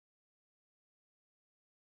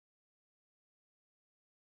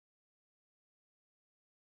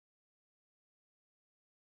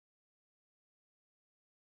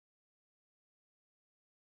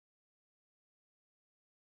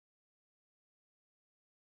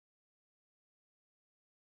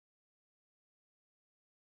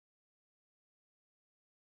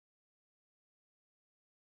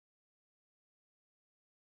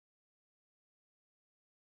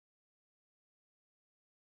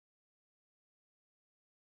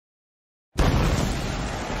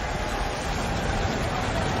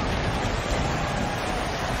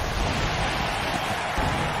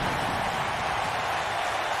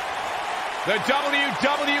The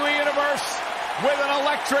WWE Universe with an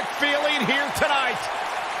electric feeling here tonight.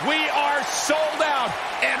 We are sold out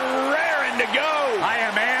and raring to go. I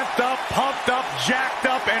am amped up, pumped up, jacked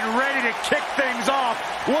up, and ready to kick things off.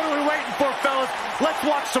 What are we waiting for, fellas? Let's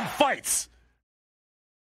watch some fights.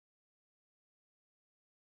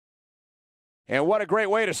 And what a great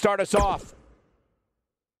way to start us off.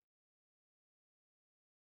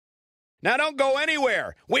 Now don't go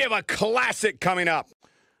anywhere. We have a classic coming up.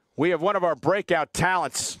 We have one of our breakout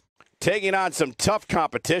talents taking on some tough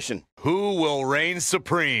competition. Who will reign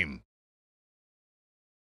supreme?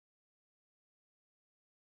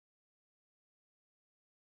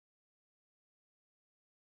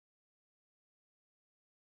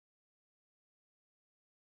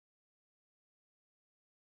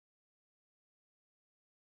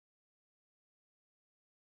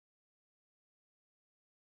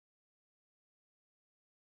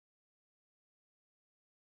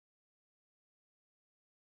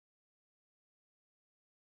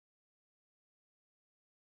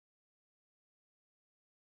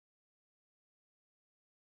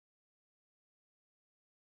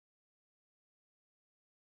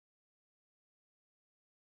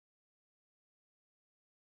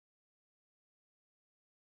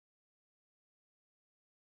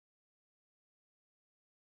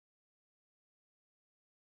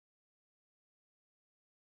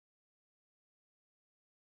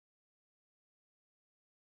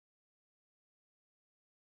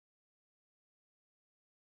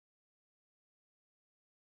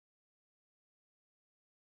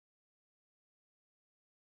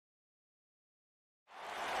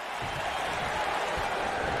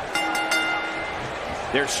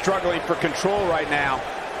 They're struggling for control right now.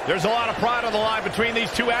 There's a lot of pride on the line between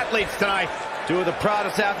these two athletes tonight. Two of the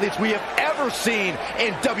proudest athletes we have ever seen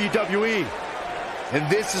in WWE.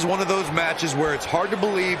 And this is one of those matches where it's hard to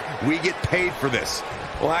believe we get paid for this.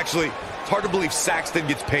 Well, actually, it's hard to believe Saxton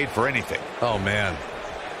gets paid for anything. Oh, man.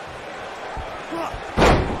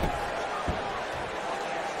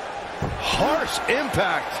 Harsh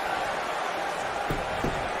impact.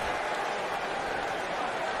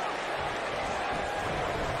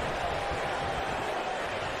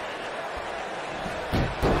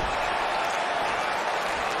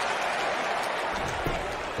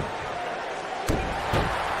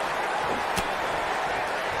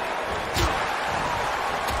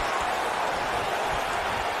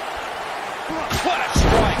 What a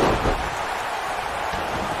strike!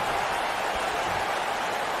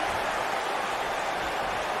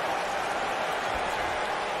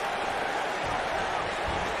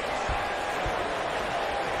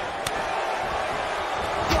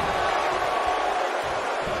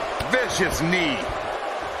 Vicious knee.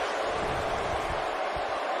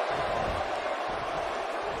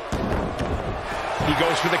 He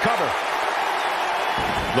goes for the cover.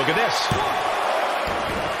 Look at this.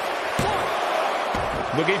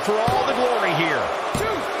 Looking for all the glory here.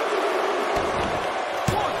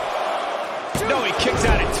 No, he kicks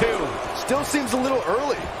out at 2. Still seems a little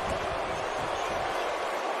early.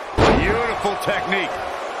 Beautiful technique.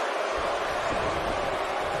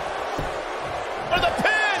 For the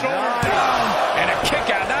pin! And a kick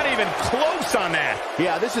out, not even close on that.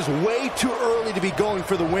 Yeah, this is way too early to be going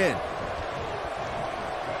for the win.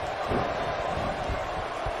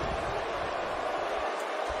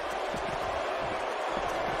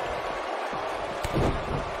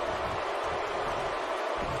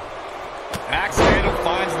 Axe handle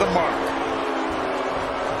finds the mark.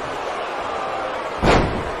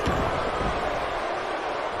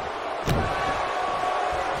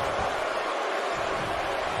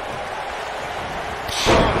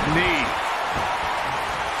 Sharp knee.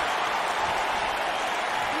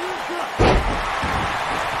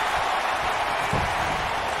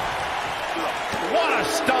 What a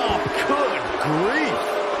stomp! Good grief!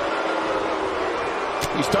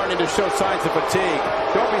 He's starting to show signs of fatigue.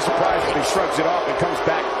 Don't be surprised if he shrugs it off and comes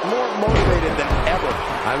back more motivated than ever.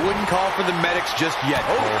 I wouldn't call for the medics just yet,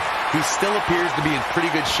 Cole. He still appears to be in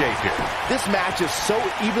pretty good shape here. This match is so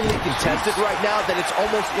evenly contested right now that it's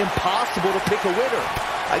almost impossible to pick a winner.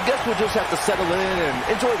 I guess we'll just have to settle in and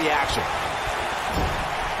enjoy the action.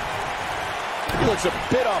 He looks a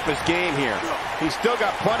bit off his game here. He's still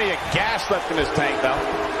got plenty of gas left in his tank, though.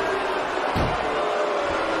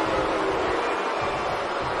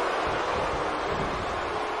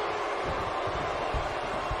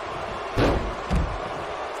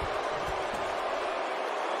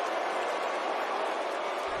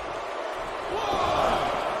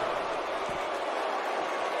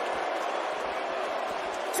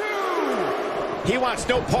 He wants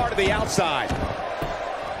no part of the outside.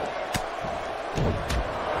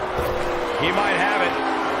 He might have it.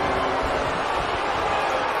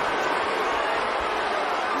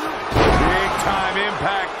 Big time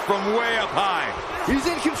impact from way up high. He's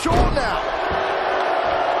in control now.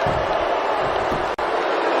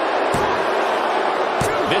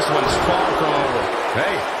 This one's far from over.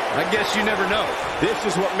 Hey, I guess you never know. This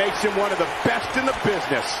is what makes him one of the best in the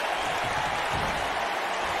business.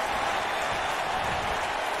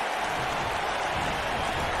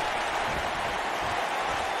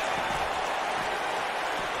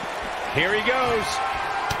 Here he goes.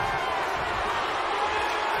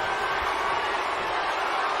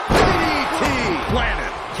 DDT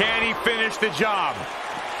planted. Can he finish the job?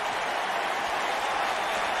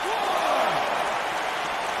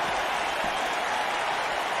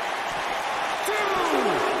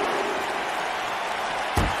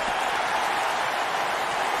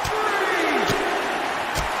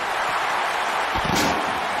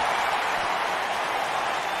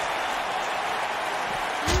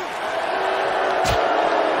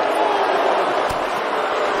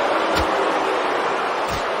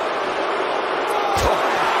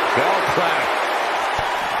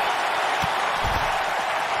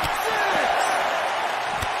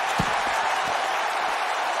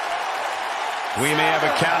 We may have a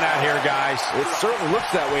count out here, guys. It certainly looks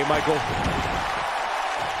that way, Michael.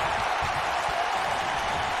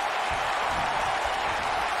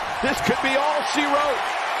 This could be all she wrote.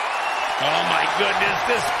 Oh, my goodness,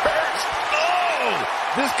 this hurts. Oh!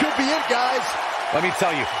 This could be it, guys. Let me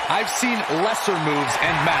tell you, I've seen lesser moves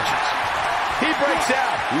and matches. He breaks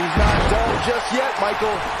out. He's not done just yet,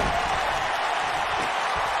 Michael.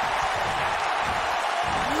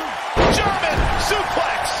 German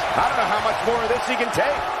suplex. I don't know how much more of this he can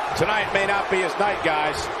take. Tonight may not be his night,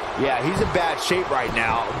 guys. Yeah, he's in bad shape right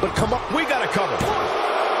now, but come on. We got to cover.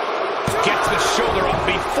 Gets the shoulder up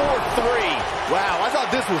before 3. Wow, I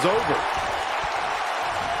thought this was over.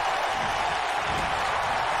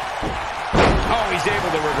 Oh, he's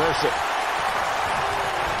able to reverse it.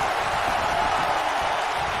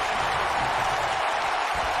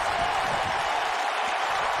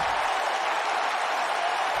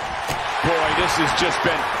 Boy, this has just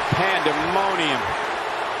been pandemonium.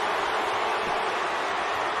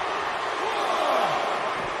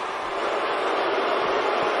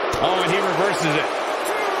 Oh, and he reverses it.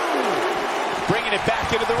 Bringing it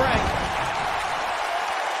back into the ring.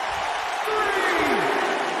 3.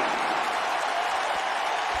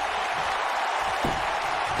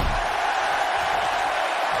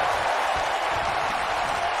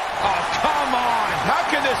 Oh, come on. How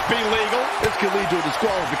can this be legal? This could lead to a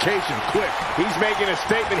disqualification quick. He's making a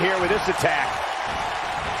statement here with this attack.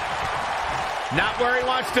 Not where he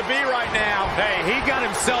wants to be right now. Hey, he got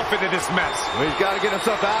himself into this mess. Well, he's got to get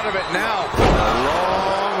himself out of it now. A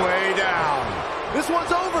long way down. This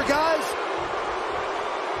one's over, guys.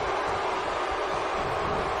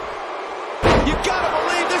 You gotta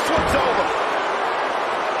believe this one's over.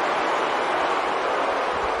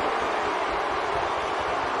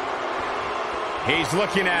 He's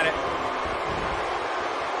looking at it.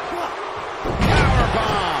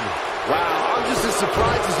 Powerbomb. Wow, I'm just as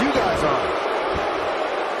surprised as you guys are.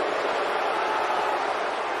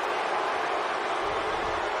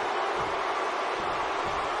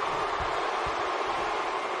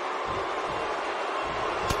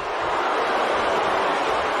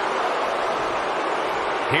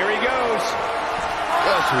 Here he goes.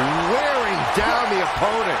 Just wearing down the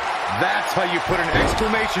opponent. That's how you put an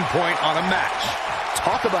exclamation point on a match.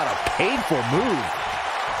 Talk about a painful move.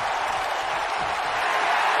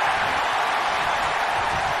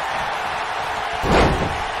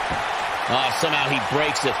 Oh, somehow he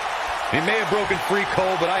breaks it. He may have broken free,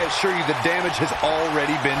 Cole, but I assure you the damage has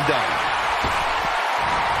already been done.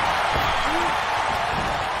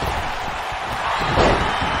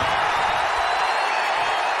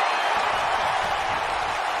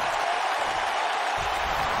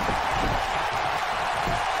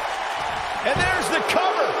 And there's the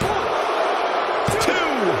cover. 2.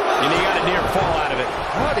 And he got a near fall out of it.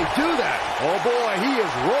 How'd he do that? Oh, boy, he is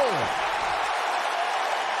rolling.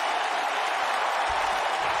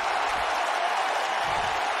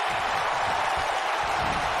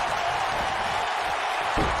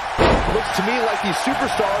 Looks to me like these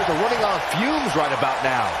superstars are running on fumes right about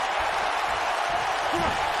now.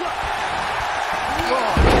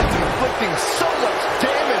 Oh, he's inflicting so much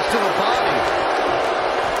damage to the body.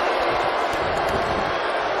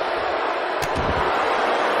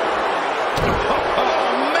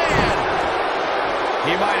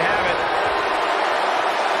 He might have it.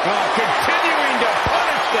 Oh, continuing to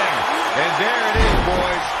punish them. And there it is,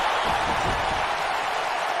 boys.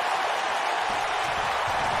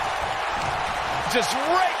 just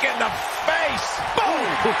rake in the face. Boom!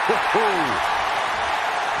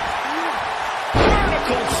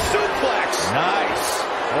 Vertical suplex. Nice.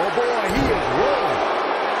 Oh, boy, he is rolling.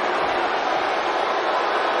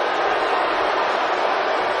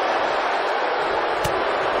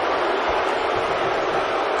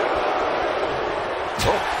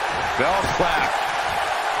 Oh, bell clap.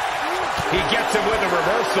 He gets him with a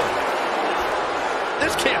reversal.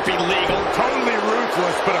 This can't be legal. Totally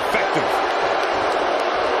ruthless, but effective.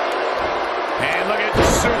 And look at the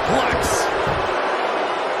suplex.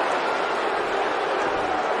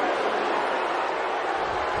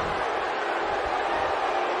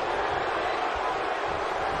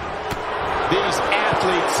 These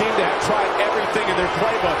athletes seem to have tried everything in their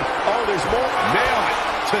playbook. Oh, there's more. Nail it.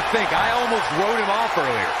 To think, I almost wrote him off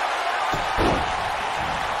earlier.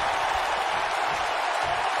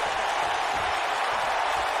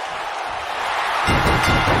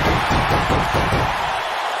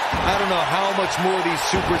 I don't know how much more these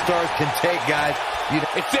superstars can take, guys.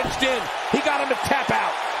 It's cinched in. He got him to tap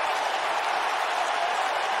out.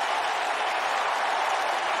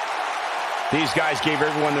 These guys gave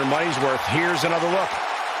everyone their money's worth. Here's another look.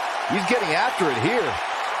 He's getting after it here.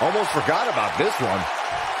 Almost forgot about this one.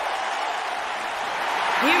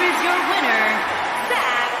 Here is your winner,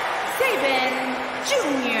 Zack Saban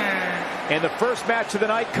Jr. And the first match of the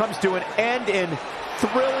night comes to an end in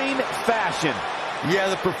thrilling fashion. Yeah,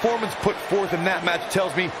 the performance put forth in that match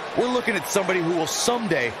tells me we're looking at somebody who will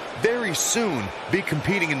someday, very soon, be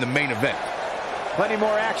competing in the main event. Plenty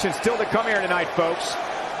more action still to come here tonight, folks.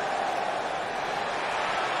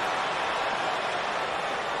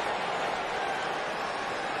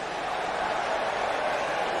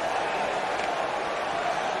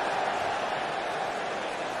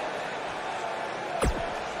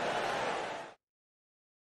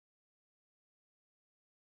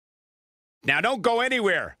 Now, don't go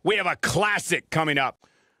anywhere. We have a classic coming up.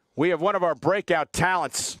 We have one of our breakout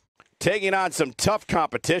talents taking on some tough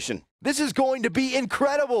competition. This is going to be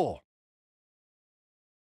incredible.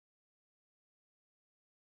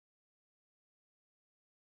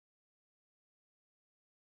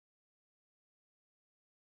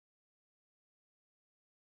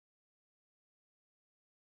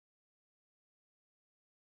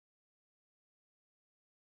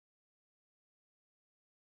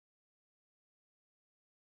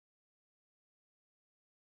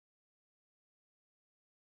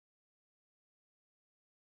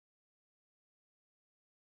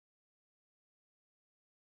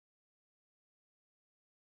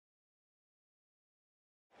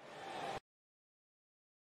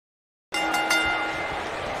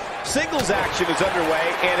 Singles action is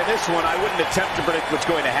underway, and in this one, I wouldn't attempt to predict what's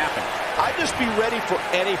going to happen. I'd just be ready for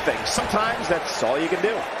anything. Sometimes that's all you can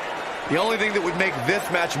do. The only thing that would make this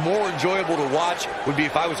match more enjoyable to watch would be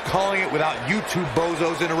if I was calling it without you two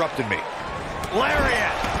bozos interrupting me.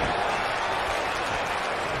 Lariat!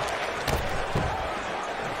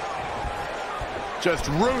 Just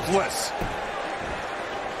ruthless.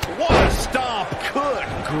 What a stomp! Good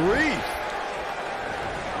grief!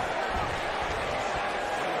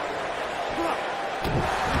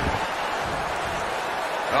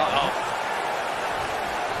 Uh-oh.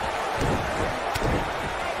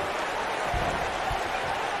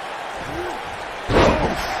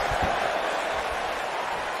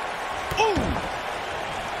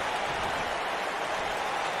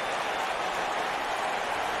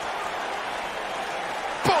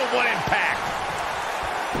 Boom, what impact!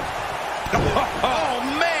 Oh,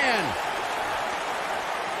 man!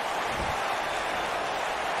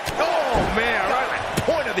 Oh, man, right at the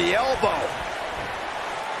point of the elbow.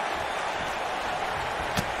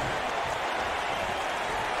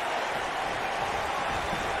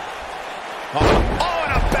 Oh,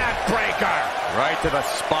 and a backbreaker! Right to the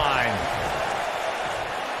spine.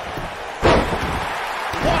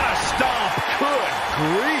 What a stomp! Good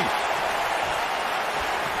grief!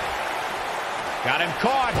 Got him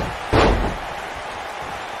caught.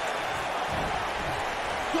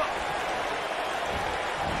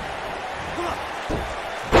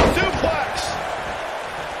 Suplex!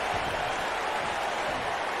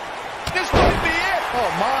 This might be it!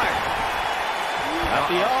 Oh, my! At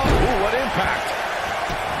the arm. Ooh, what impact!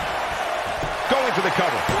 Going for the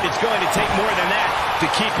cover. It's going to take more than that to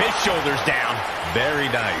keep his shoulders down. Very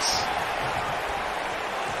nice.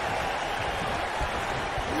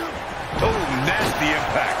 Oh, nasty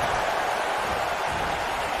impact.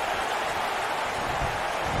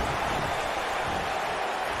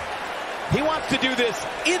 He wants to do this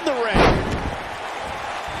in the ring.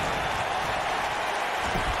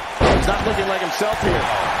 He's not looking like himself here.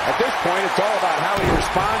 At this point, it's all about how he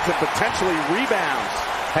responds and potentially rebounds.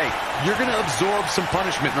 Hey, you're going to absorb some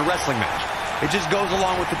punishment in a wrestling match. It just goes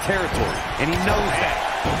along with the territory, and he knows that.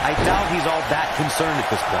 I doubt he's all that concerned at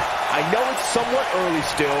this point. I know it's somewhat early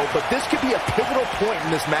still, but this could be a pivotal point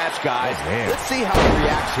in this match, guys. Oh, let's see how he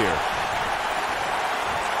reacts here.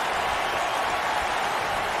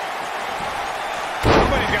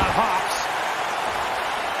 Somebody's got hops.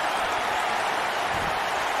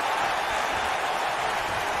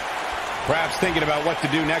 Perhaps thinking about what to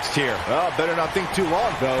do next here. Well, better not think too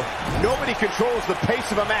long, though. Nobody controls the pace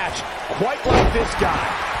of a match quite like this guy.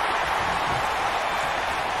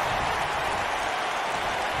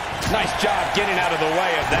 Nice job getting out of the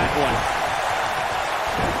way of that one.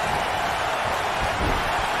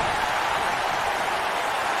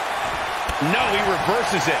 No, he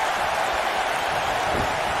reverses it.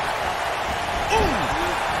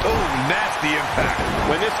 Ooh! Oh, nasty impact.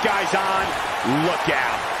 When this guy's on, look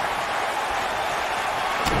out.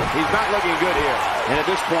 He's not looking good here. And at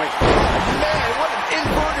this point, man, what an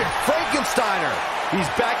inverted Frankensteiner. He's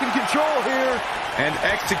back in control here. And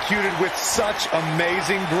executed with such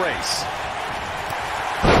amazing grace.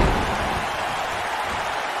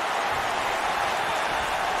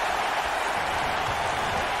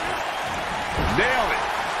 Nailed it.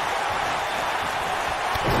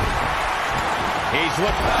 he's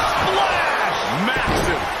looking. Splash!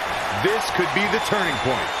 Massive. This could be the turning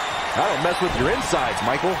point. That'll mess with your insides,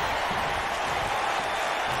 Michael.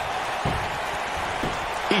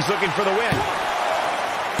 He's looking for the win.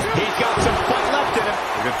 He's got some fight left in him.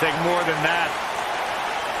 It's going to take more than that.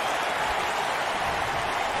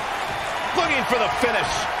 Looking for the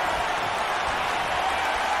finish.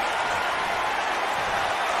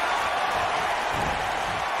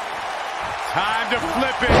 Time to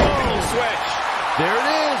flip it. Little switch. There it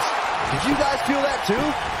is. Did you guys feel that too?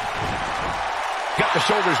 Got the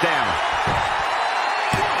shoulders down.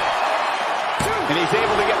 And he's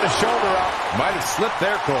able to get the shoulder up. Might have slipped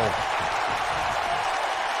there, Cole.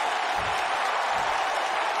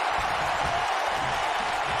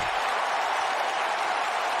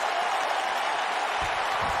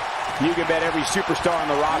 You can bet every superstar on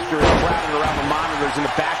the roster is crowded around the monitors in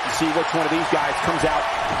the back to see which one of these guys comes out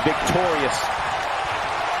victorious.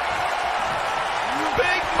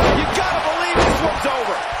 Big, you gotta believe this one's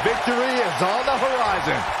over. Victory is on the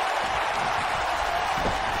horizon.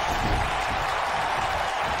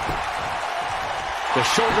 The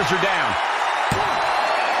shoulders are down.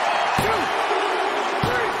 1, 2,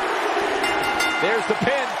 3. There's the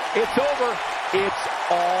pin. It's over. It's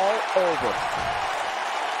all over.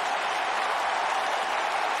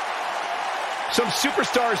 Some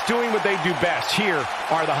superstars doing what they do best. Here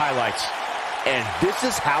are the highlights. And this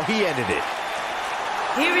is how he ended it.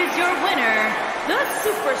 Here is your winner, the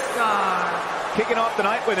Superstar. Kicking off the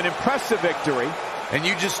night with an impressive victory. And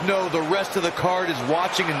you just know the rest of the card is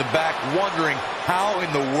watching in the back, wondering how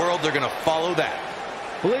in the world they're going to follow that.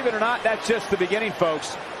 Believe it or not, that's just the beginning,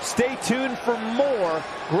 folks. Stay tuned for more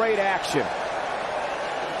great action.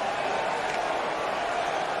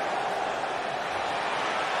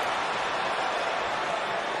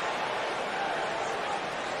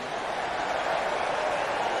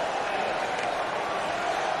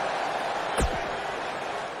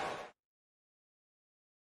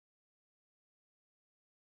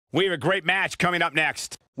 We have a great match coming up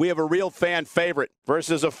next. We have a real fan favorite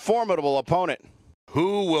versus a formidable opponent.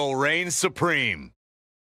 Who will reign supreme?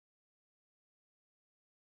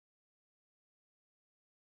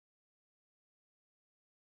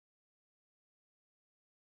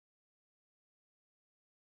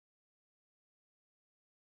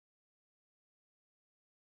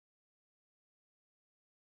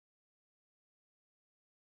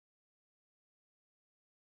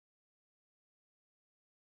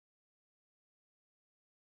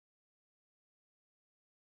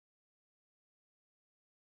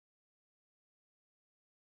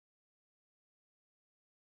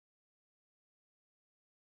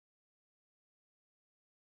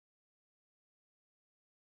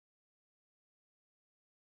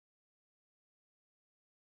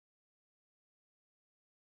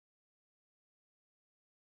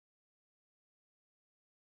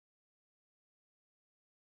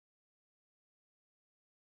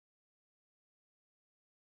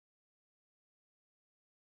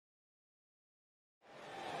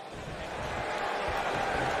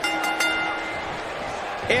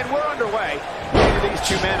 And we're underway. Looking at these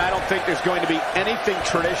two men, I don't think there's going to be anything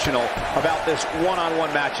traditional about this one-on-one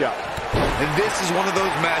matchup. And this is one of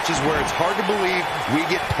those matches where it's hard to believe we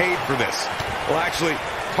get paid for this. Well, actually,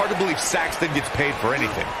 it's hard to believe Saxton gets paid for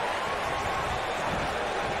anything.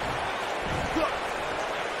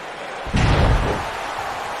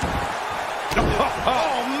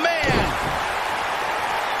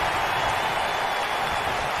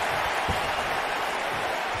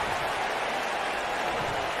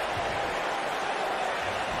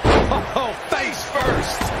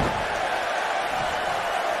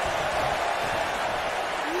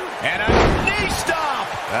 And a knee stop.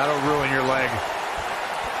 That'll ruin your leg.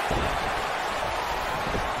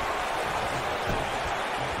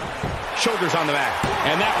 Shoulders on the mat.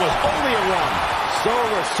 And that was only a one. So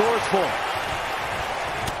resourceful.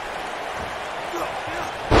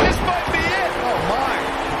 This might be it. Oh, my.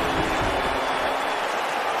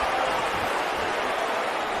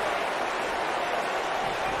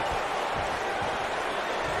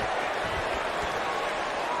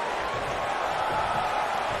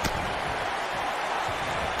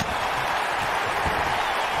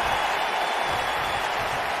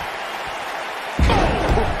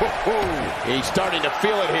 He's starting to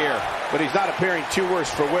feel it here. But he's not appearing too worse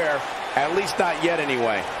for wear. At least not yet,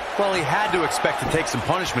 anyway. Well, he had to expect to take some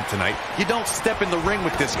punishment tonight. You don't step in the ring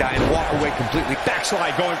with this guy and walk away completely.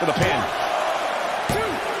 Backslide going for the pin.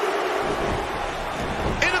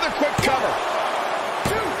 Into the quick cover.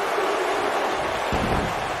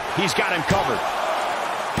 He's got him covered.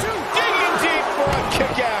 Digging deep for a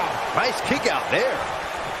kick out. Nice kick out there.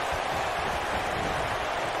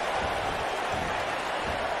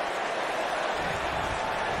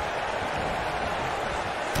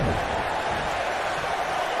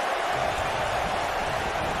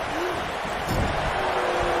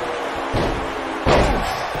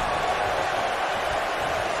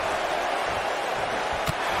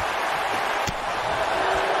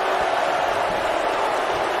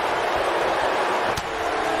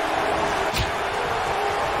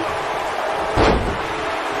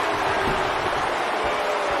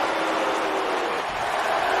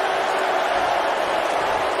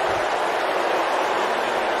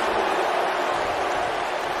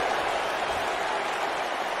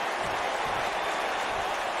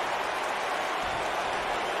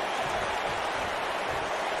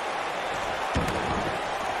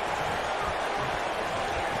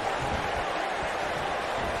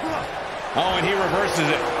 Oh, and he reverses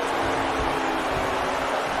it.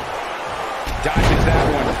 Dodges that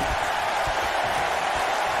one.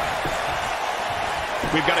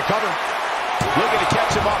 We've got a cover. Looking to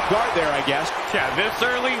catch him off guard there, I guess. Yeah, this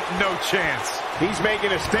early, no chance. He's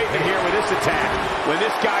making a statement here with this attack. When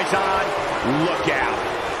this guy's on, look out.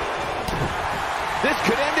 This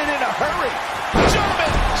could end it in a hurry.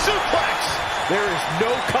 German suplex. There is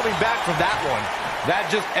no coming back from that one. That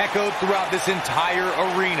just echoed throughout this entire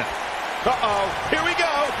arena. Uh-oh. Here we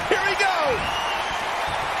go. Here we go.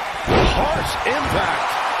 Harsh impact.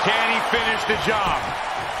 Can he finish the job?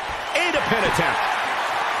 And a pin attempt.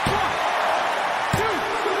 1, 2,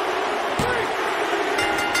 3.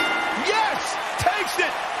 Yes! Takes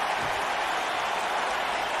it!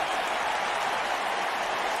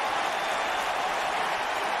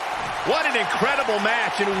 What an incredible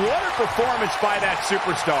match, and what a performance by that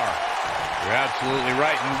superstar. You're absolutely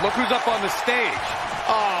right. And look who's up on the stage.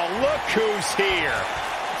 Oh, look who's here.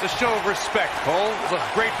 It's a show of respect, Cole. It's a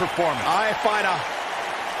great performance. I find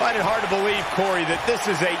it hard to believe, Corey, that this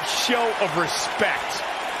is a show of respect.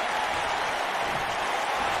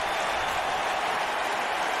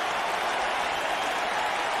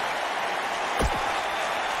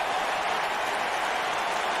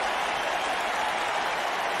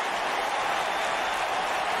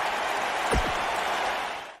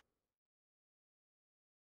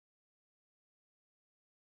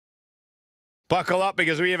 Buckle up,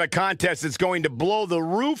 because we have a contest that's going to blow the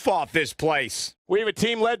roof off this place. We have a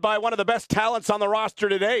team led by one of the best talents on the roster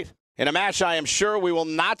to date, in a match I am sure we will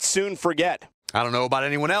not soon forget. I don't know about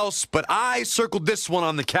anyone else, but I circled this one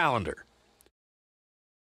on the calendar.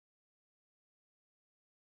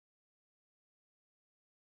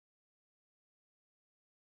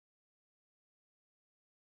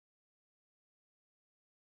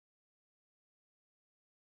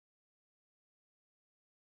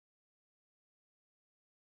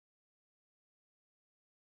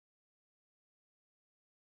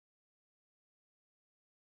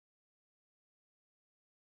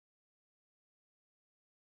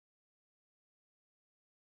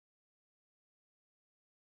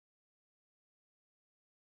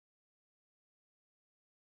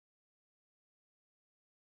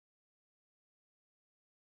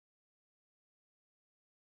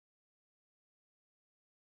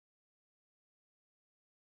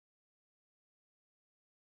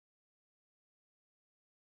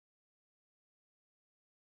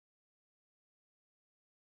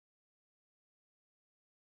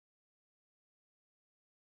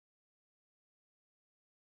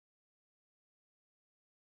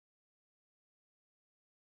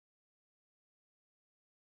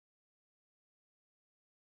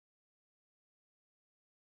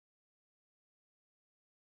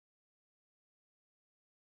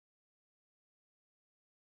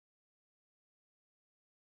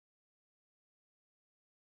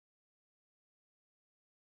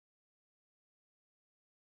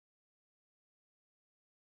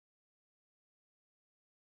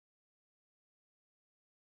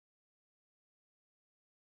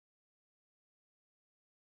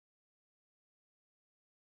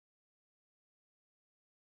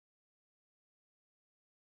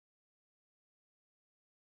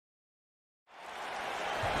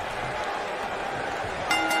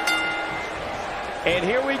 And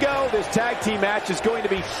here we go. This tag team match is going to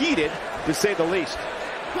be heated, to say the least.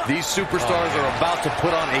 These superstars are about to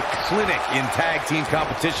put on a clinic in tag team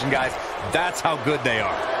competition, guys. That's how good they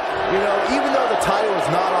are. You know, even though the title is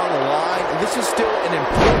not on the line, this is still an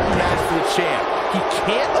important match for the champ. He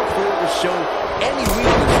can't afford to show any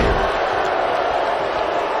weakness here.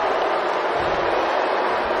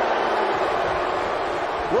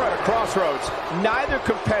 We're at a crossroads. Neither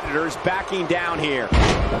competitor's backing down here.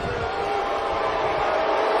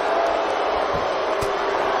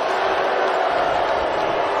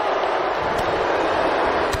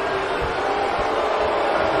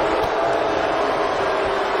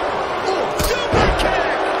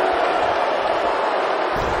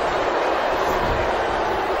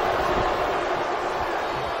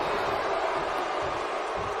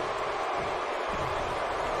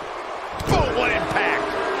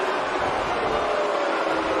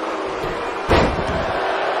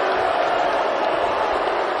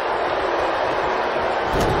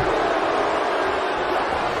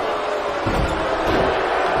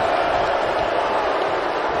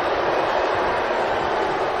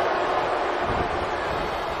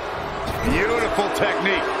 Beautiful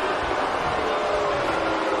technique.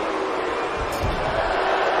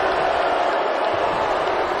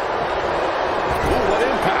 Ooh, what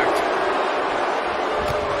impact.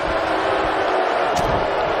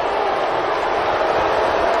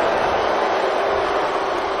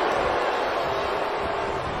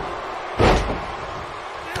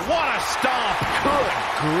 What a stomp. Good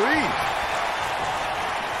grief.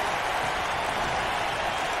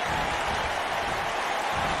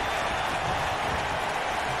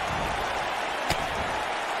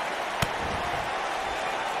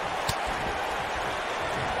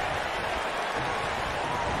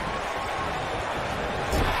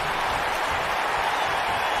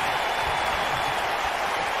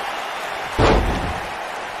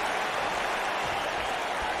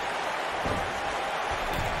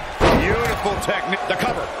 Technique. The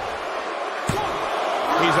cover.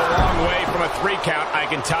 He's a long way from a 3 count, I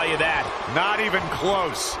can tell you that. Not even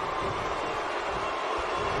close.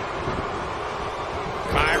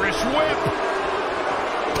 Irish whip.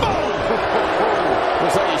 Boom!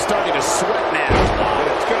 Looks like he's starting to sweat now. But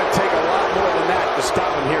it's going to take a lot more than that to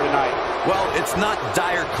stop him here tonight. Well, it's not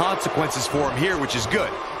dire consequences for him here, which is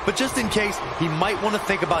good. But just in case, he might want to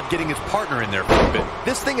think about getting his partner in there for a bit.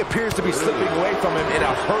 This thing appears to be slipping away from him in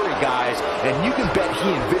a hurry, guys. And you can bet he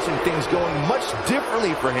envisioned things going much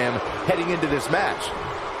differently for him heading into this match.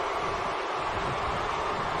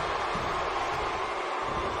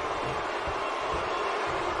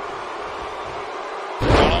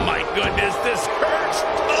 Oh my goodness, this hurts.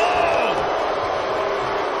 Oh!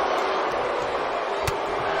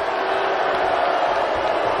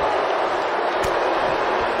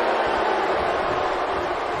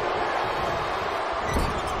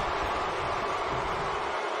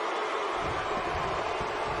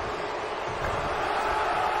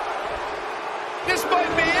 This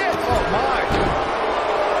might be it. Oh, my.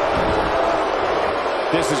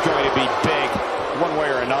 This is going to be big, one way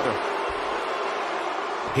or another.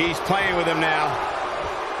 He's playing with him now.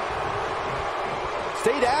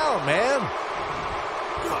 Stay down, man.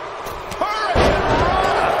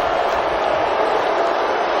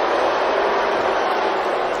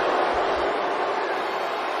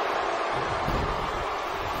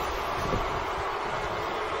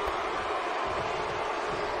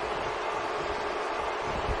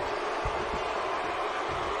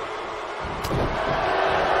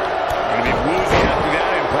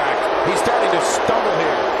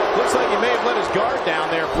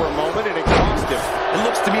 Down there for a moment, and it cost him. It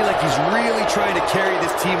looks to me like he's really trying to carry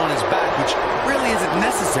this team on his back, which really isn't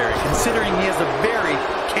necessary, considering he has a very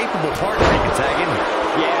capable partner he can tag in here.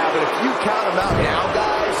 Yeah, but if you count him out now,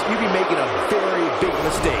 guys, you'd be making a very big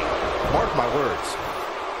mistake. Mark my words.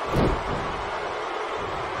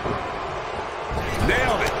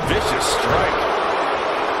 Nailed it. Vicious strike.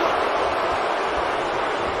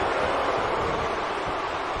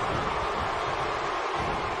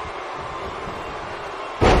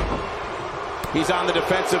 He's on the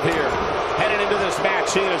defensive here. Headed into this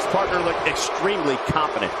match, he and his partner look extremely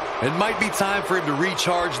confident. It might be time for him to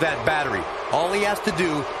recharge that battery. All he has to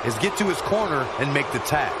do is get to his corner and make the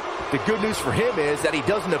tag. The good news for him is that he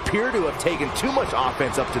doesn't appear to have taken too much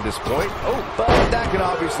offense up to this point. Oh, but that can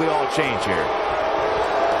obviously all change here.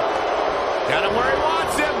 Got him where he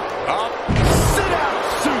wants him. Up. Sit out.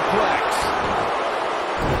 Suplex.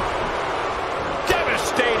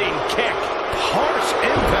 Devastating kick. Harsh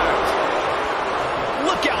impact.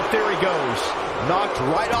 Look out, there he goes. Knocked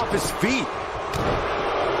right off his feet.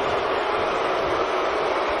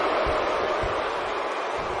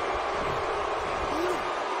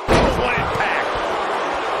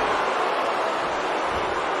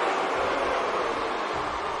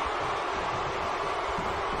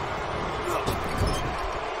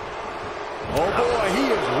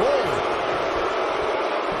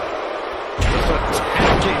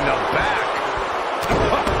 attacking the back. Oh,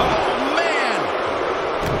 man!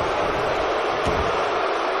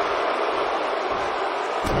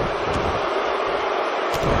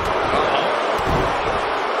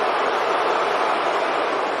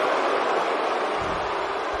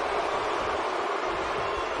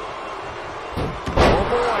 Oh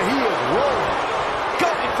boy, he is rolling.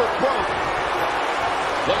 Going for broke.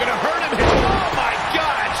 Looking to hurt him here. Oh, my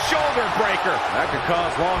God! Shoulder breaker. That could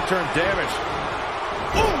cause long-term damage.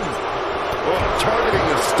 Ooh! Oh, targeting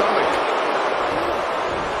the stomach.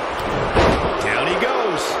 Down he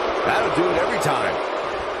goes. That'll do it every time.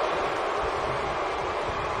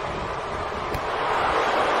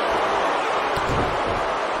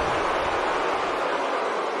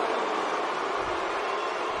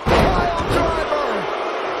 Pile driver.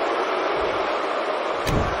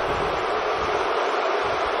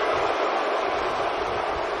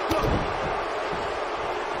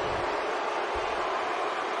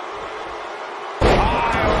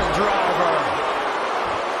 Pile driver.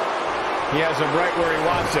 He has him right where he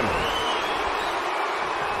wants him.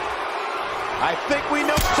 I think we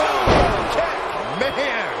know.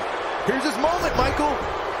 Man! Here's his moment, Michael.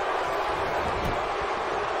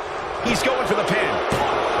 He's going for the pin.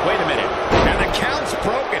 Wait a minute. And the count's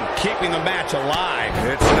broken, keeping the match alive.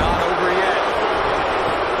 It's not over yet.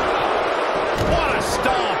 What a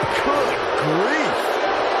stomp. Good grief.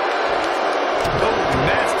 Oh,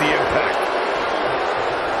 nasty impact.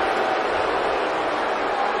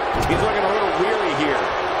 He's looking a little weary here.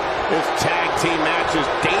 This tag team match is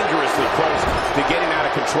dangerously close to getting out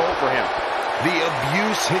of control for him. The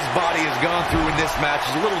abuse his body has gone through in this match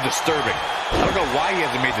is a little disturbing. I don't know why he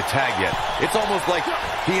hasn't made the tag yet. It's almost like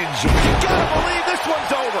he enjoys it. You gotta believe this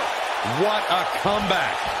one's over. What a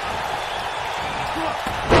comeback.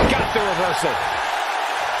 Got the reversal.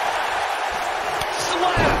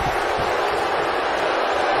 Slap.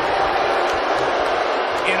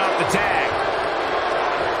 In off the tag.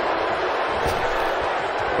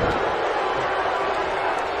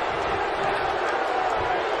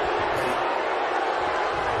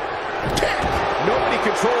 Nobody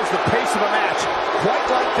controls the pace of a match quite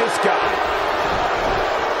like this guy.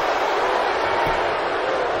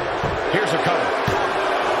 Here's a cover.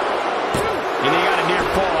 And he got a near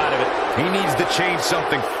fall out of it. He needs to change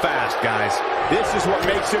something fast, guys. This is what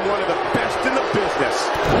makes him one of the best in the business.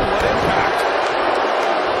 What impact.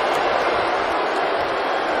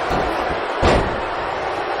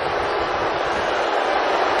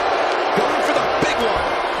 Going for the big one.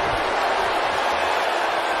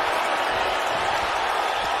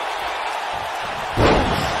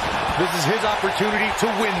 This is his opportunity to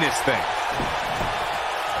win this thing.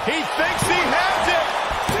 He thinks he has it.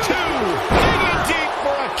 Two. Digging deep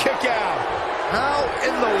for a kick out. How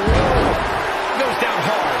in the world? Goes down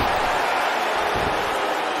hard.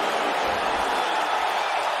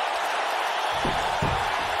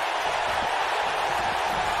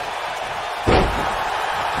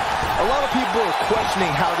 A lot of people are questioning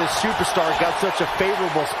how this superstar got such a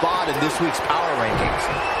favorable spot in this week's power rankings.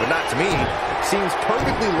 But not to me. Seems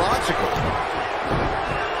perfectly logical.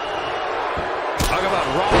 Talk about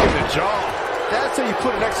rocking the jaw. That's how you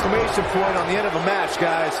put an exclamation point on the end of a match,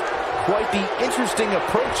 guys. Quite the interesting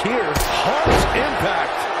approach here. Harsh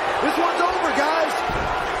impact. This one's over, guys.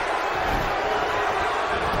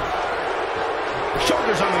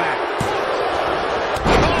 Shoulders on the mat.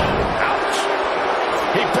 Oh, ouch.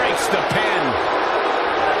 He breaks the pin.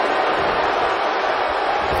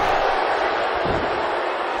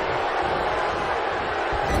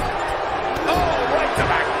 Oh, right to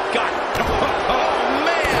back. Got it. Oh,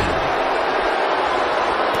 man.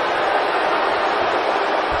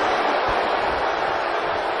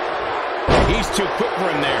 He's too quick for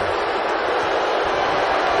him there.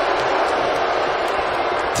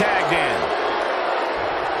 Tagged in.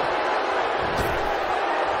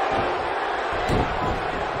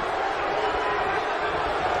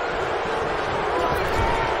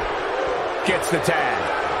 Gets the tag.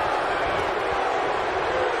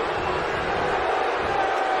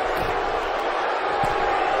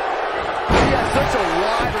 He has such a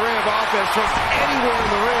wide array of offense from anywhere in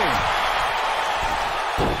the ring.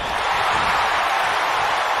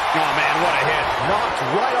 Oh, man, what a hit. Knocked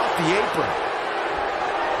right off the apron.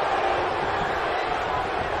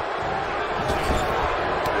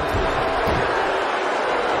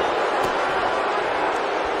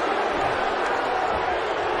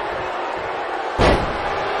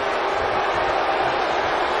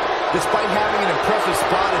 Despite having an impressive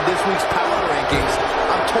spot in this week's power rankings,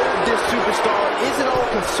 I'm told this superstar isn't all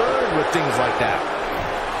concerned with things like that.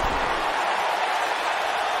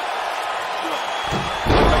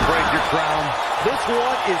 Break your crown. This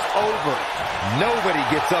one is over. Nobody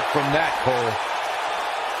gets up from that, Cole.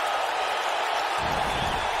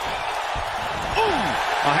 Ooh!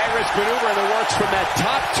 A high-risk maneuver in the works from that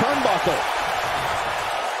top turnbuckle.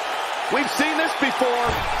 We've seen this before.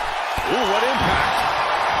 Ooh, what impact.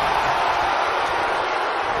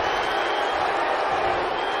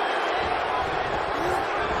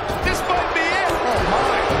 This might be it. Oh,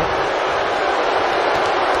 my.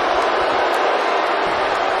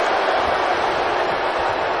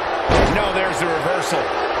 No, there's the reversal.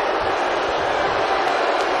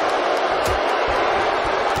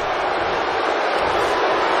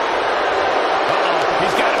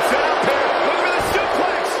 He's got it set up here. Look for the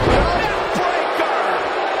suplex. Neckbreaker.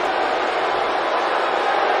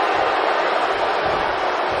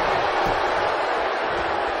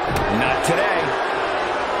 Not today.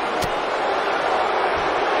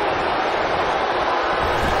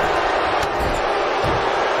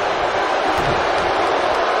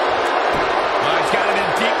 He's got it in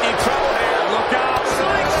deep trouble here. Look out.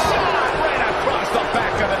 Slingshot right across the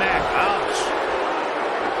back of the neck. Ouch.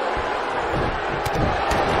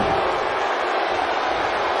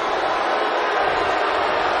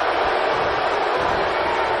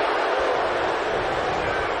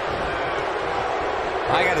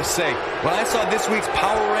 I gotta say, when I saw this week's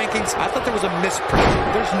power rankings, I thought there was a misprint.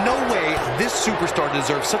 There's no way this superstar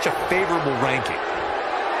deserves such a favorable ranking.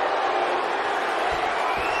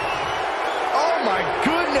 Oh, my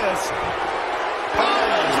goodness. Oh,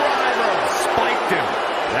 the driver. Spiked him.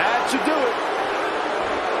 That should do it.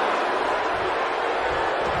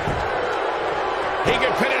 He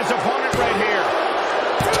can pin his opponent right here.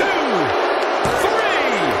 2,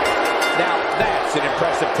 3. Now that's an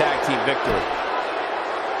impressive tag team victory.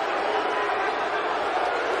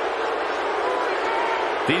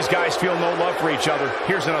 These guys feel no love for each other.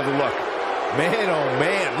 Here's another look. Man, oh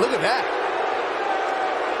man, look at that.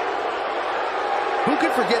 Who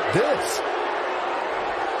could forget this?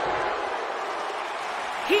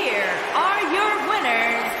 Here are your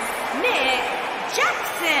winners, Nick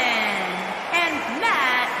Jackson and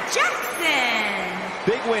Matt Jackson.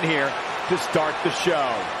 Big win here to start the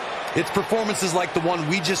show. It's performances like the one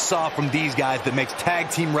we just saw from these guys that makes tag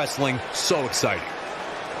team wrestling so exciting.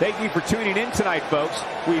 Thank you for tuning in tonight, folks.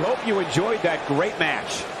 We hope you enjoyed that great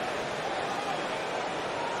match.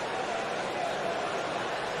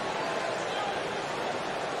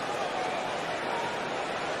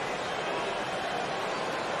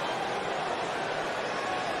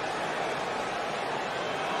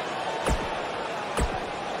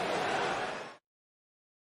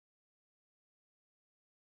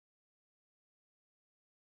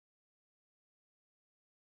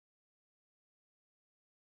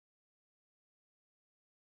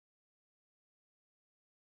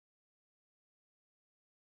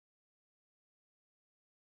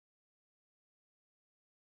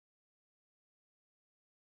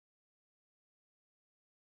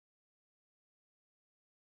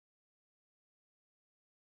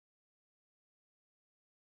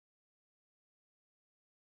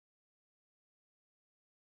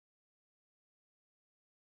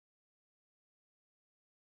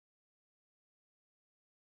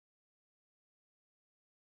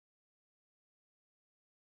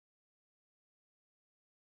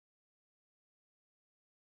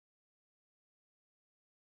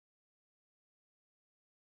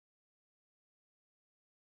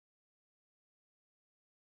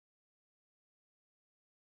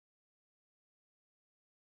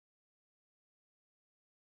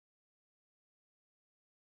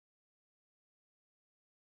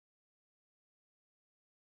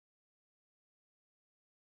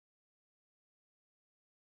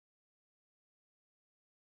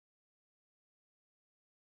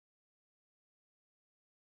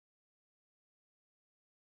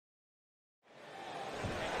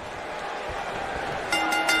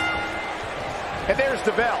 And there's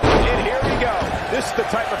the bell. And here we go. This is the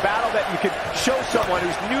type of battle that you can show someone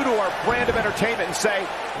who's new to our brand of entertainment and say,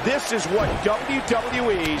 this is what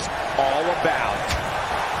WWE's all about.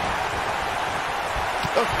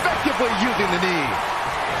 Effectively using the knee.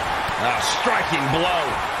 A striking blow.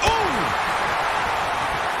 Ooh!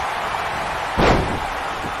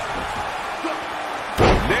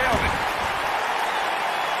 Nailed it.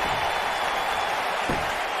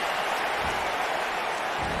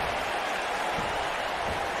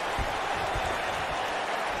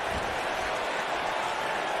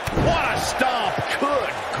 What a stomp.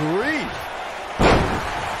 Good grief.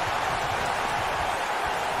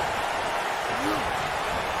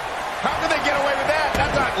 How can they get away with that?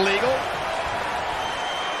 That's not legal.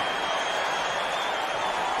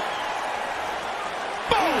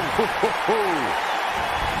 Boom!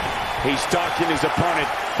 He's stalking his opponent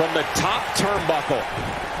from the top turnbuckle.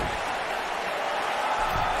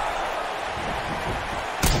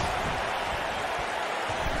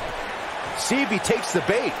 See if he takes the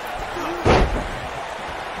bait.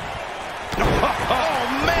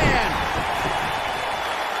 Oh, man!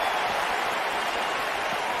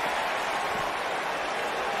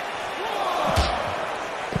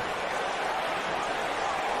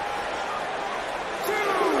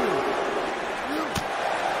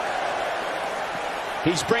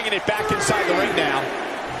 He's bringing it back inside the ring now.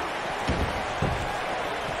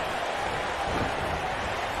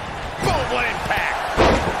 Boom, what impact!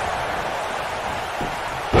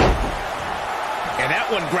 And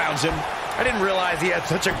that one grounds him. I didn't realize he had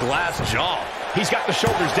such a glass jaw. He's got the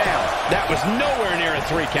shoulders down. That was nowhere near a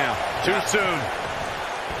 3 count. Too soon.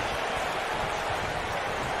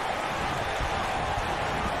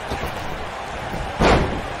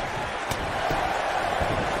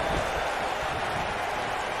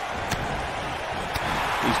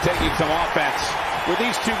 He's taking some offense. With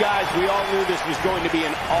these two guys, we all knew this was going to be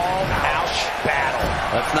an all-out battle.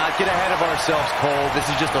 Let's not get ahead of ourselves, Cole. This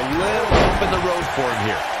is just a little bump in the road for him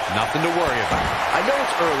here. Nothing to worry about. I know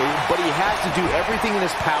it's early, but he has to do everything in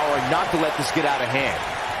his power not to let this get out of hand.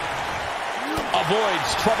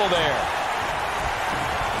 Avoids trouble there.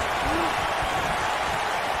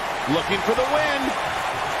 Looking for the win.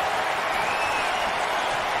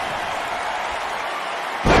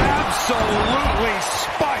 Absolutely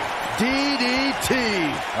spiked. DDT.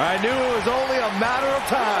 I knew it was only a matter of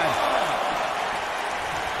time.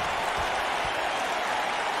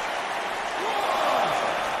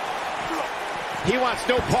 He wants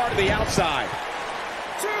no part of the outside.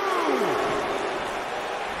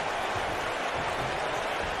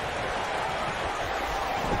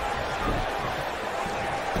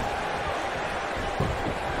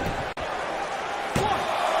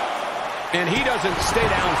 And he doesn't stay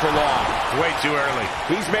down for long. Way too early.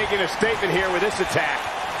 He's making a statement here with this attack.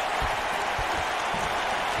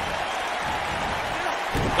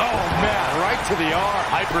 Oh, man, right to the arm.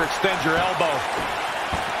 Hyperextend your elbow.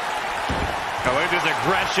 Oh, look at this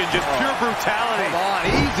aggression, just pure brutality. Come on,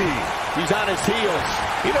 easy. He's on his heels.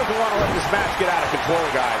 He doesn't want to let this match get out of control,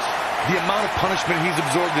 guys. The amount of punishment he's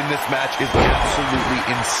absorbed in this match is absolutely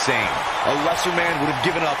insane. A lesser man would have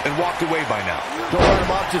given up and walked away by now. Don't let him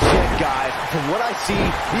up just yet, guys. From what I see,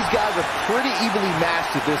 these guys are pretty evenly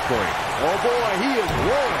matched at this point. Oh, boy, he is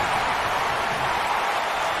rolling.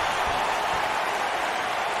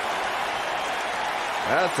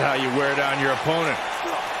 That's how you wear down your opponent.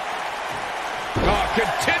 Oh,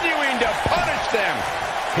 continuing to punish them.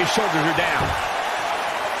 His shoulders are down.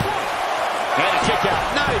 And a kick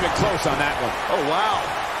out. Not even close on that one. Oh, wow.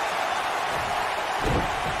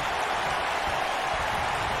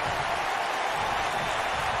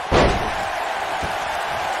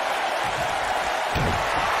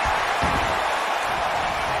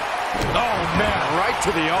 Oh, man, right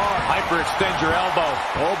to the arm. Hyperextend your elbow.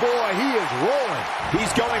 Oh, boy, he is rolling.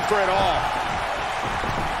 He's going for it all.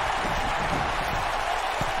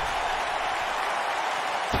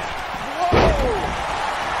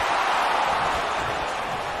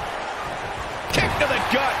 To the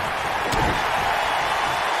gut.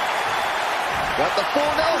 Got the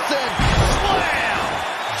full Nelson. Slam!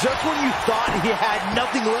 Just when you thought he had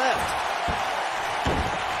nothing left.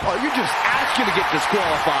 Oh, you're just asking to get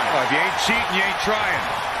disqualified. Oh, if you ain't cheating, you ain't trying.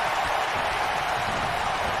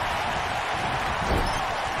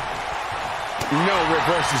 No,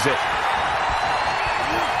 reverses it.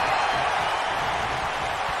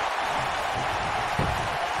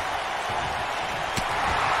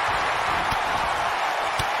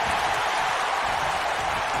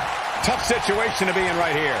 Tough situation to be in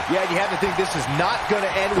right here. Yeah, you have to think this is not going to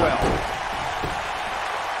end well.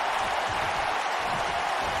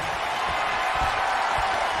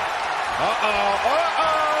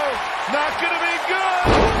 Not going to be good.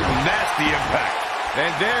 Nasty impact.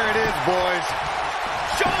 And there it is, boys.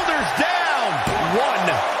 Shoulders down.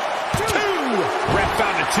 1, 2. Ref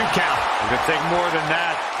found a 2 count. It could take more than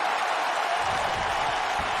that.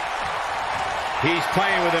 He's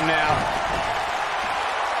playing with him now.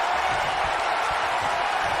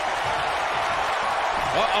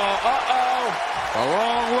 A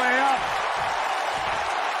long way up.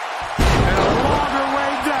 And a longer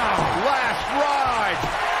way down. Last ride.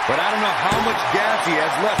 But I don't know how much gas he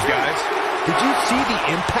has left, guys. Did you see the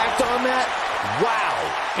impact on that? Wow.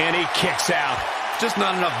 And he kicks out. Just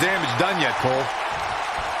not enough damage done yet, Cole.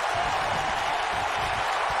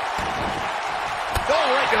 Oh,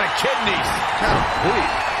 right to the kidneys.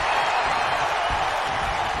 Golly.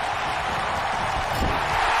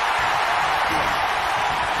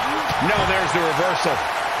 No, there's the reversal.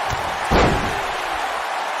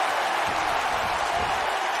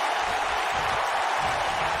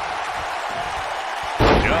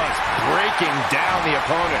 Just breaking down the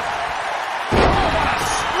opponent. Oh, what a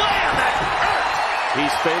slam! That hurt!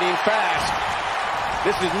 He's fading fast.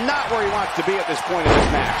 This is not where he wants to be at this point in this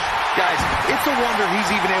match. Guys, it's a wonder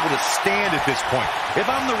he's even able to stand at this point. If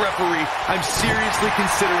I'm the referee, I'm seriously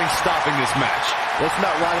considering stopping this match. Let's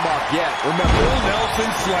not write him off yet. Remember, Full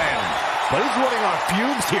Nelson slam. But he's running on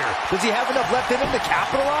fumes here. Does he have enough left in him to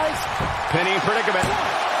capitalize? Pinning predicament.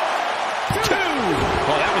 2.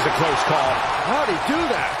 Oh, that was a close call. How'd he do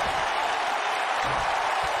that?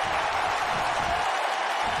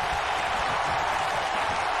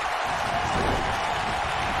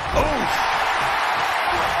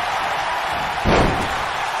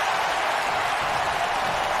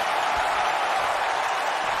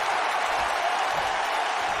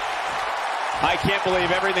 I can't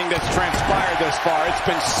believe everything that's transpired thus far. It's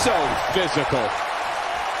been so physical.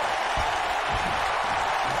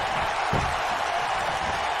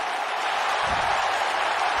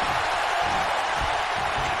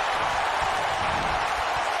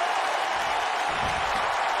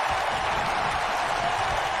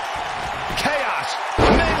 Chaos,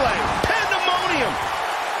 melee, pandemonium.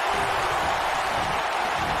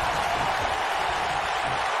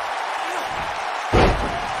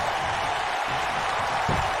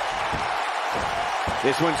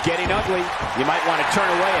 This one's getting ugly. You might want to turn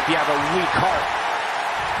away if you have a weak heart.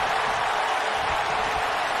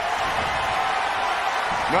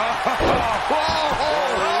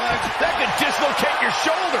 That could dislocate your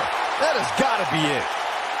shoulder. That has got to be it.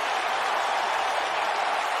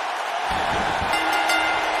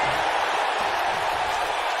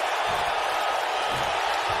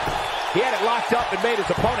 He had it locked up and made his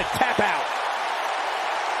opponent tap out.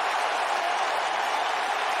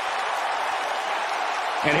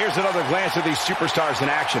 And here's another glance at these superstars in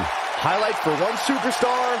action. Highlight for one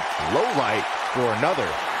superstar, low light for another.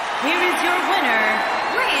 Here is your winner,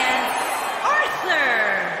 Lance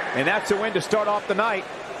Arthur. And that's a win to start off the night.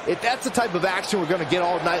 If that's the type of action we're going to get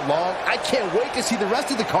all night long, I can't wait to see the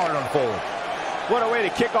rest of the card unfold. What a way to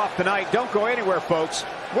kick off the night. Don't go anywhere, folks.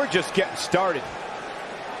 We're just getting started.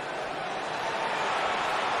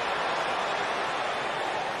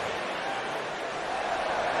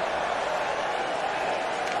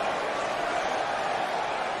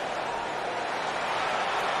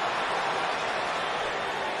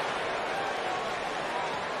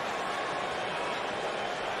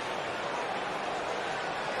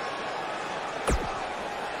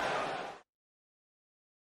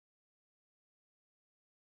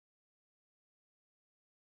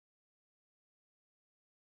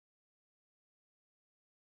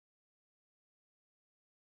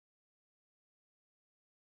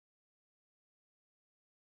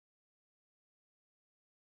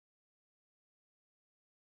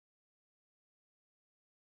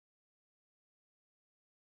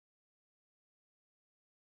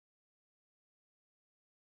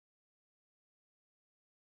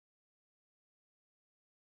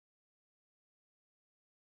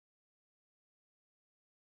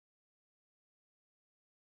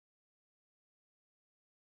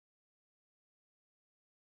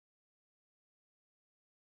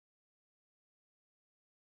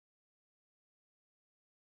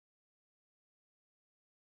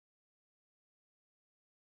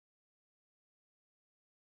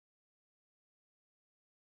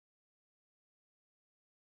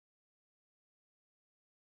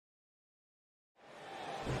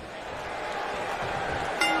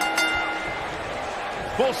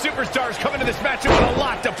 Both superstars come into this matchup with a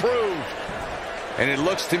lot to prove. And it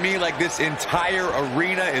looks to me like this entire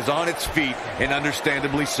arena is on its feet, and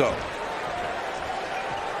understandably so.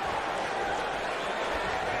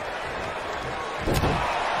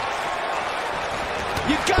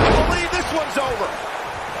 You gotta believe this one's over.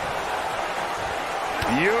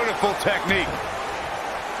 Beautiful technique.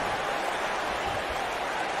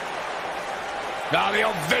 Now the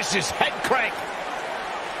old vicious head crank.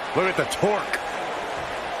 Look at the torque.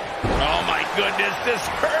 Oh my goodness, this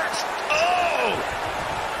hurts. Oh!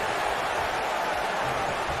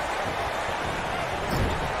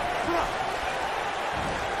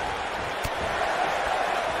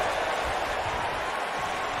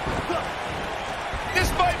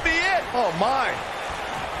 This might be it. Oh, my.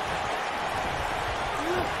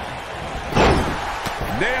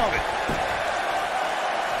 Nailed it.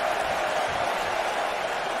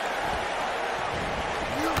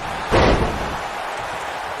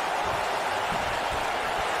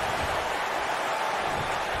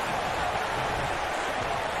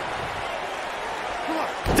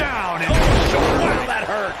 Down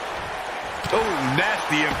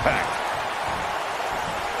the impact.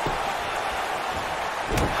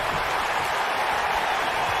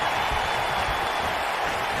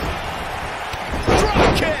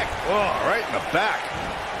 Drop kick. Oh, right in the back.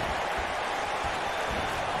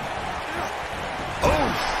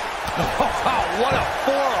 Oh, what a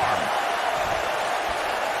forearm.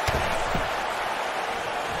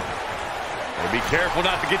 Be careful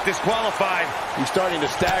not to get disqualified. He's starting to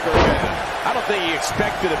stagger again. I don't think he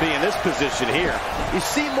expected to be in this position here. You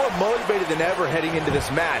seem more motivated than ever heading into this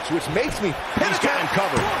match, which makes me... He's got him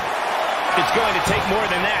covered. It's going to take more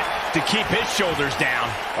than that to keep his shoulders down.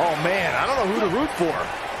 Oh, man, I don't know who to root for.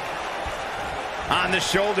 On the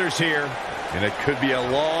shoulders here. And it could be a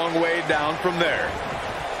long way down from there.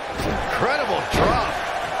 Incredible drop.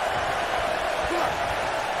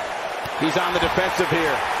 He's on the defensive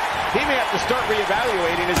here. He may have to start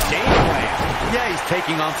reevaluating his game plan. Yeah, he's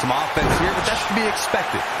taking on some offense here, but that's to be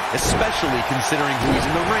expected, especially considering who he's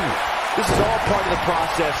in the ring with. This is all part of the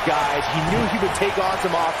process, guys. He knew he would take on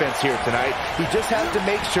some offense here tonight. He just has to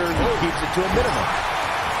make sure he keeps it to a minimum.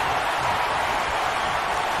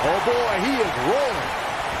 Oh, boy, he is rolling.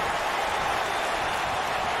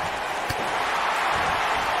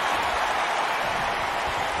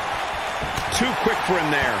 Too quick for him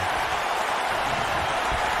there.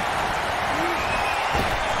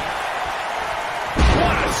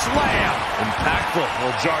 Slam. Impactful.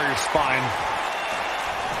 Will jar your spine.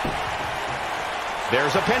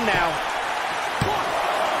 There's a pin now.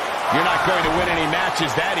 You're not going to win any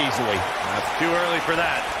matches that easily. That's too early for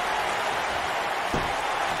that.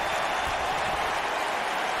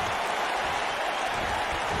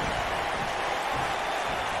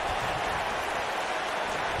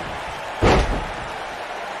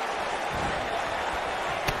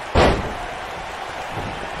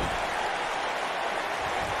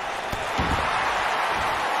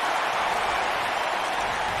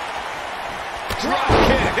 Drop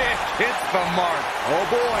kick. Hits the mark. Oh,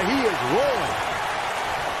 boy, he is rolling.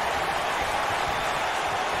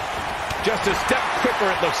 Just a step quicker,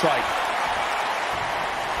 it looks like.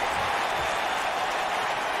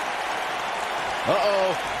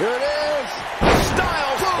 Uh-oh, here it is.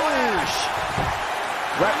 Style splash.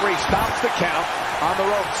 Referee stops the count on the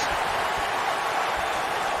ropes.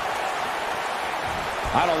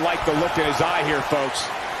 I don't like the look in his eye here, folks.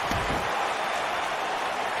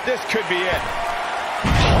 This could be it.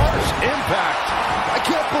 Harsh impact. I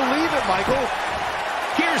can't believe it, Michael.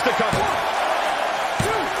 Here's the cover. 1, 2,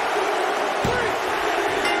 3.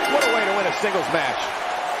 What a way to win a singles match.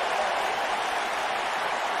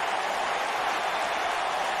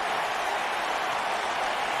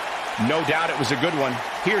 No doubt it was a good one.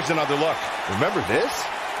 Here's another look. Remember this?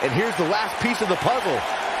 And here's the last piece of the puzzle.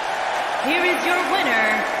 Here is your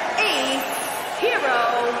winner, Ace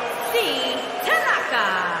Hero C.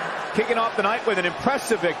 Tanaka. Kicking off the night with an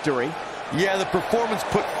impressive victory. Yeah, the performance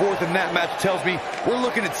put forth in that match tells me we're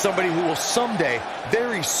looking at somebody who will someday,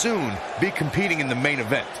 very soon, be competing in the main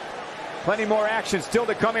event. Plenty more action still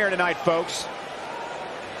to come here tonight, folks.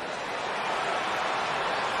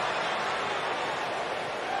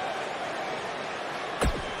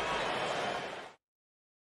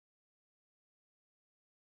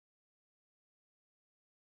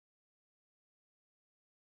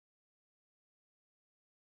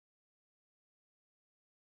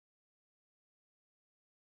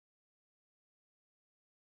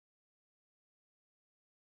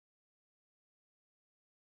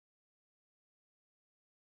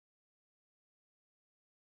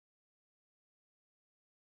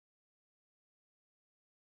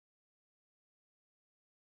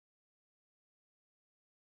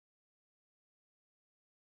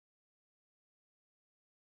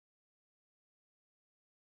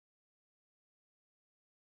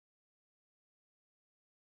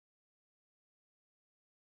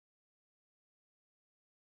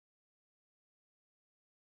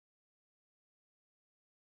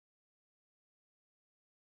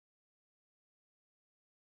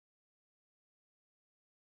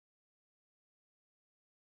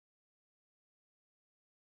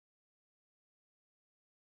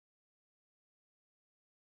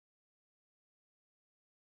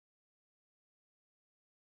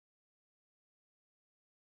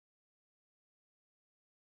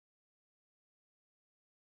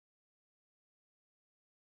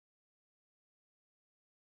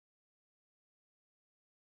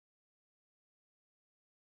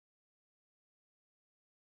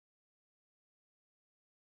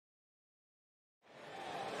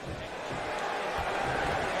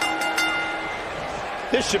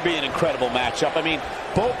 This should be an incredible matchup. I mean,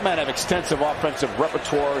 both men have extensive offensive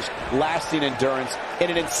repertoires, lasting endurance,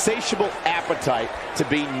 and an insatiable appetite to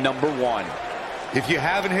be #1. If you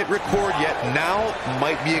haven't hit record yet, now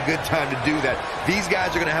might be a good time to do that. These guys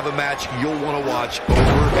are going to have a match you'll want to watch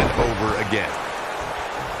over and over again.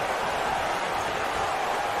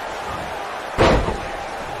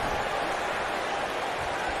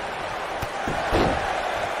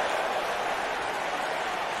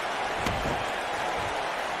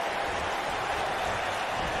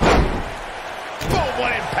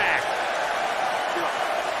 What impact!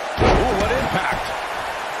 Ooh, what impact!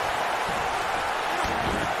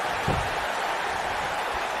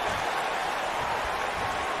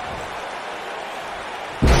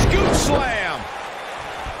 Scoop slam!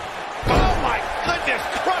 Oh my goodness,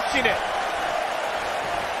 crushing it!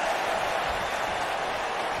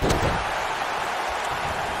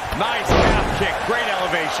 Nice calf kick, great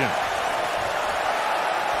elevation.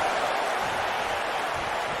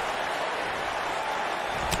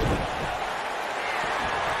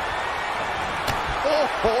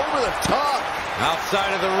 Over the top.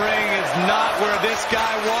 Outside of the ring is not where this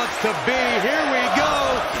guy wants to be. Here we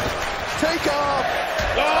go. Take off.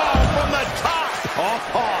 Oh, from the top. Oh,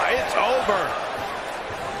 it's over.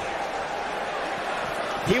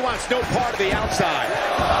 He wants no part of the outside.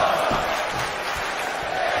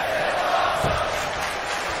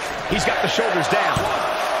 He's got the shoulders down.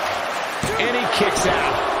 And he kicks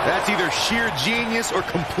out. That's either sheer genius or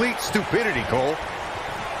complete stupidity, Cole.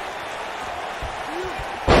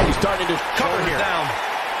 Starting to cover here. Down.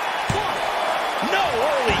 No,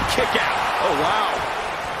 early kick out. Oh, wow.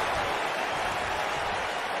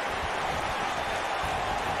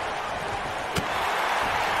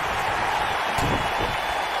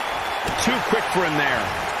 Too quick for him there.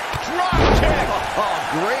 Drop kick. Oh,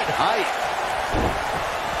 great height.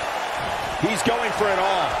 He's going for it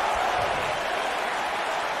all.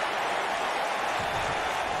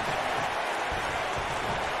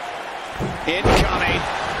 Incoming.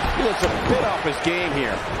 He looks a bit off his game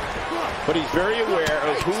here, but he's very aware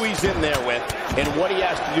of who he's in there with and what he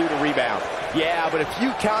has to do to rebound. Yeah, but if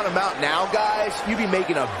you count him out now, guys, you'd be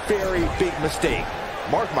making a very big mistake.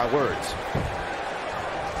 Mark my words.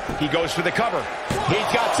 He goes for the cover. He's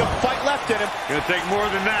got some fight left in him. Gonna take more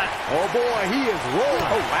than that. Oh, boy, he is rolling.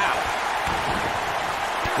 Oh, wow.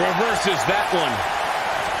 Reverses that one.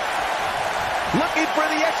 Looking for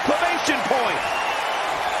the exclamation point.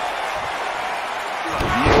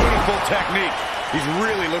 Beautiful technique. He's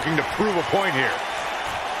really looking to prove a point here.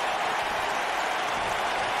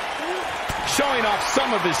 Showing off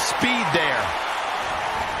some of his speed there.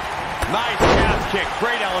 Nice calf kick.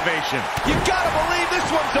 Great elevation. You gotta believe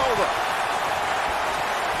this one's over.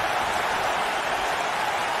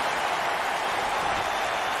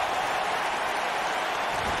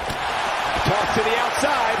 Toss to the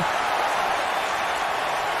outside.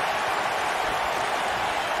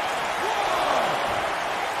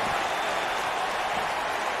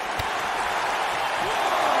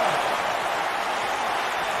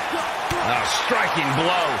 Striking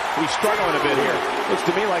blow. He's struggling a bit here. Looks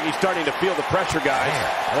to me like he's starting to feel the pressure, guys.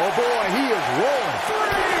 Oh, boy, he is rolling.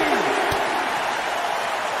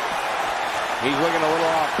 He's looking a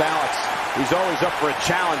little off balance. He's always up for a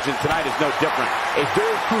challenge, and tonight is no different. A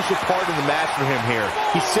very crucial part of the match for him here.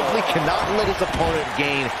 He simply cannot let his opponent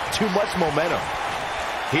gain too much momentum.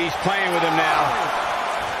 He's playing with him now.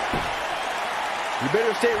 You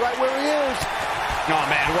better stay right where he is. Oh,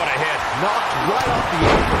 man, what a hit. Knocked right off the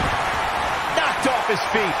apron. Knocked off his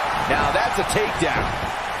feet. Now that's a takedown.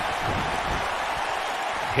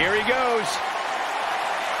 Here he goes.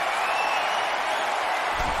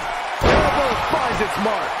 Elbow finds its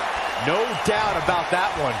mark. No doubt about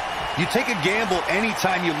that one. You take a gamble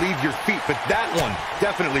anytime you leave your feet, but that one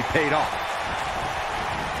definitely paid off.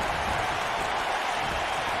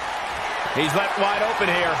 He's left wide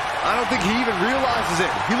open here. I don't think he even realizes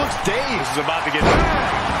it. He looks dazed. This is about to get...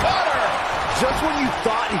 Cutter! Just when you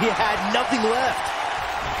thought he had nothing left.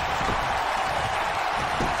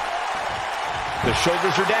 The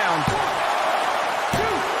shoulders are down.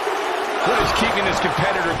 What is keeping this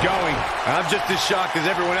competitor going? I'm just as shocked as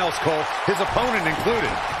everyone else, Cole. His opponent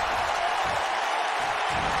included.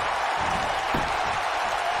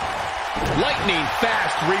 Lightning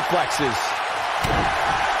fast reflexes.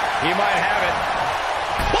 He might have it.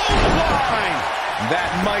 Bullseye!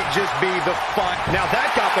 That might just be the fun. Now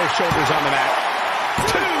that got those shoulders on the mat.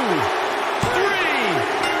 2,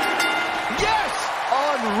 3. Yes!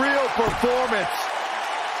 Unreal performance.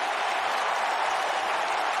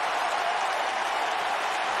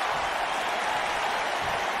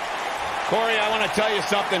 Corey, I want to tell you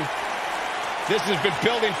something. This has been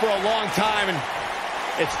building for a long time, and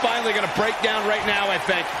it's finally going to break down right now, I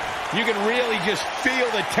think. You can really just feel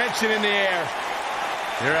the tension in the air.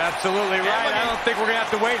 You're absolutely right. I don't think we're going to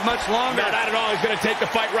have to wait much longer. No, not at all. He's going to take the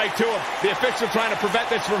fight right to him. The official trying to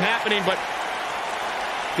prevent this from happening, but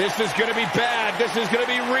this is going to be bad. This is going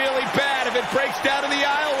to be really bad if it breaks down in the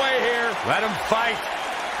aisleway here. Let him fight.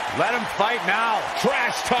 Let him fight now.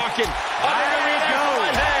 Trash talking. There we go.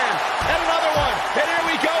 Right hand. And another one. And here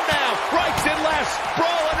we go now. Rights and lefts.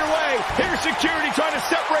 Brawl underway. Here's security trying to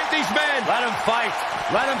separate these men. Let him fight.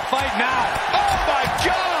 Let him fight now. Oh, my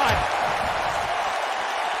God.